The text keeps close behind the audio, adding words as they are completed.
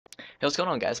Hey, what's going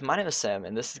on, guys? My name is Sam,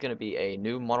 and this is going to be a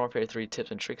new Modern Warfare 3 tips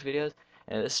and tricks video.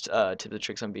 And this tips and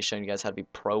tricks, I'm going to be showing you guys how to be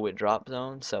pro with drop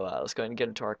zone. So let's go ahead and get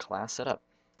into our class setup.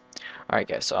 Alright,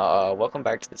 guys, so welcome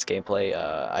back to this gameplay.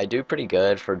 I do pretty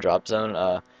good for drop zone,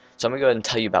 so I'm going to go ahead and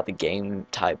tell you about the game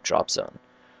type drop zone.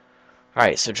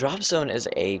 Alright, so drop zone is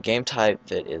a game type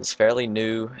that is fairly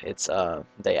new.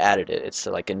 They added it. It's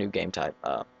like a new game type.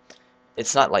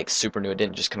 It's not like super new. It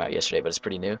didn't just come out yesterday, but it's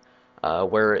pretty new.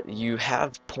 Where you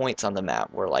have points on the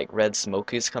map where like red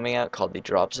smoke is coming out called the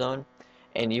drop zone,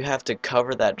 and you have to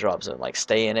cover that drop zone, like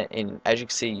stay in it. And as you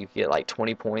can see, you get like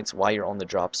 20 points while you're on the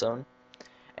drop zone,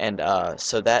 and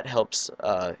so that helps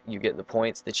you get the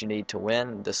points that you need to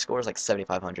win. The score is like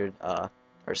 7,500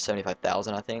 or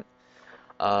 75,000, I think.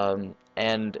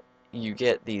 And you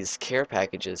get these care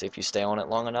packages if you stay on it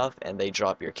long enough, and they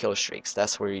drop your kill streaks.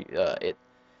 That's where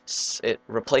it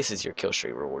replaces your kill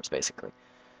streak rewards basically.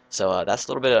 So that's a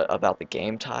little bit about the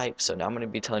game type. So now I'm going to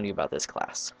be telling you about this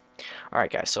class. Alright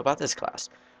guys, so about this class.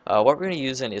 What we're going to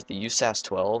use in is the USAS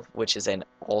 12, which is an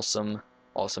awesome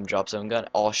drop zone gun.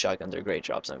 All shotguns are great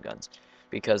drop zone guns.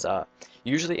 Because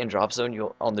usually in drop zone,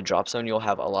 on the drop zone, you'll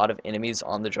have a lot of enemies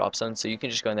on the drop zone, so you can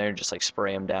just go in there and just like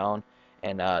spray them down,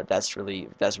 and that's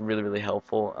really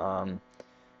helpful.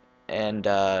 And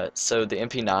so the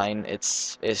MP9,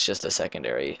 it's just a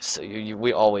secondary. So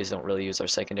we always don't really use our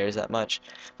secondaries that much.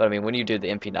 But I mean, when you do, the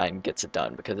MP9 gets it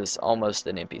done because it's almost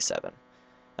an MP7.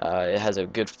 It has a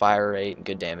good fire rate and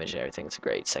good damage and everything. It's a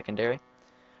great secondary.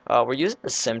 We're using the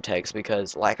Simtex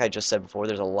because, like I just said before,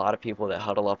 there's a lot of people that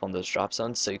huddle up on those drop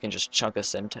zones, so you can just chunk a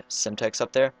Simtex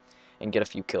up there and get a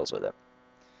few kills with it.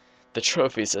 The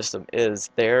trophy system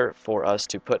is there for us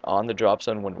to put on the drop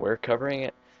zone when we're covering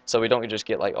it, so we don't just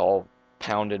get like all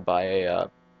pounded by a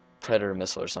predator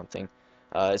missile or something.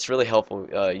 It's really helpful.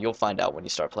 You'll find out when you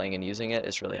start playing and using it.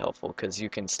 It's really helpful because you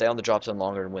can stay on the drop zone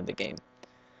longer and win the game.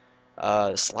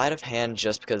 Sleight of hand,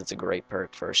 just because it's a great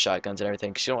perk for shotguns and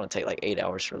everything, because you don't want to take like 8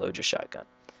 hours to reload your shotgun.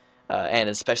 And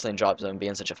especially in drop zone,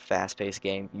 being such a fast-paced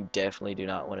game, you definitely do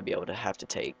not want to be able to have to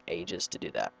take ages to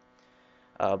do that.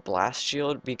 Blast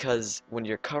shield, because when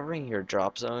you're covering your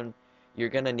drop zone, you're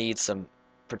gonna need some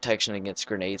protection against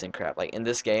grenades and crap. Like in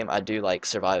this game, I do like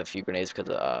survive a few grenades because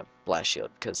of blast shield.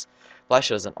 Because blast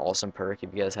shield is an awesome perk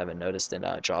if you guys haven't noticed in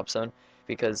drop zone,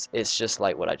 because it's just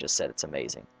like what I just said. It's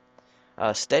amazing.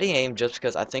 Steady aim, just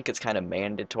because I think it's kind of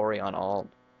mandatory on all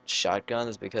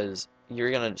shotguns, because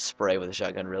you're gonna spray with a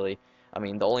shotgun really. I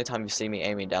mean, the only time you see me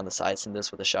aiming down the sights in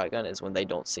this with a shotgun is when they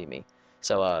don't see me.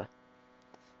 So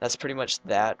that's pretty much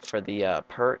that for the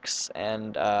perks,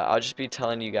 and I'll just be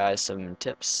telling you guys some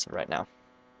tips right now.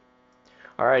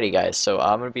 Alrighty guys, so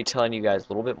I'm going to be telling you guys a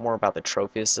little bit more about the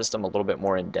trophy system, a little bit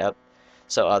more in depth.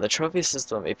 So the trophy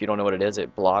system, if you don't know what it is,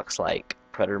 it blocks like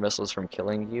predator missiles from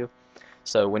killing you.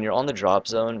 So when you're on the drop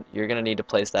zone, you're going to need to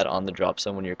place that on the drop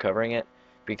zone when you're covering it,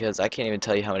 because I can't even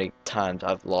tell you how many times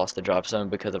I've lost the drop zone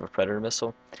because of a predator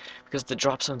missile. Because the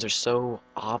drop zones are so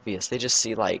obvious. They just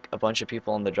see like a bunch of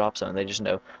people on the drop zone. They just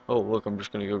know, oh look, I'm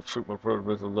just going to go shoot my predator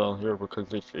missile down here because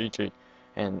it's easy.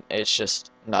 And it's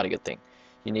just not a good thing.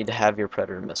 You need to have your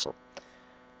predator missile.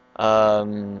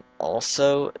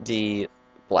 Also, the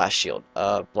blast shield.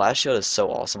 Blast shield is so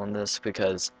awesome on this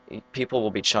because people will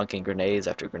be chunking grenades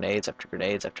after grenades after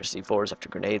grenades after C4s after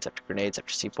grenades after grenades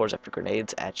after C4s after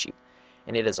grenades at you,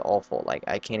 and it is awful. Like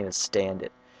I can't even stand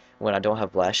it when I don't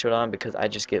have blast shield on because I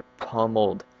just get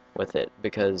pummeled with it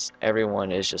because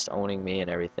everyone is just owning me and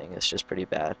everything. It's just pretty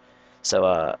bad.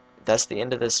 So that's the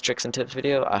end of this tricks and tips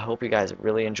video. I hope you guys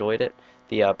really enjoyed it.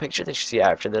 The picture that you see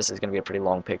after this is going to be a pretty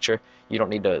long picture. You don't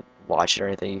need to watch it or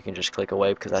anything. You can just click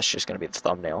away because that's just going to be the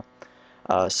thumbnail.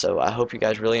 So I hope you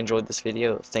guys really enjoyed this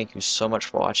video. Thank you so much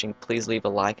for watching. Please leave a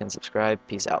like and subscribe.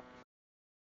 Peace out.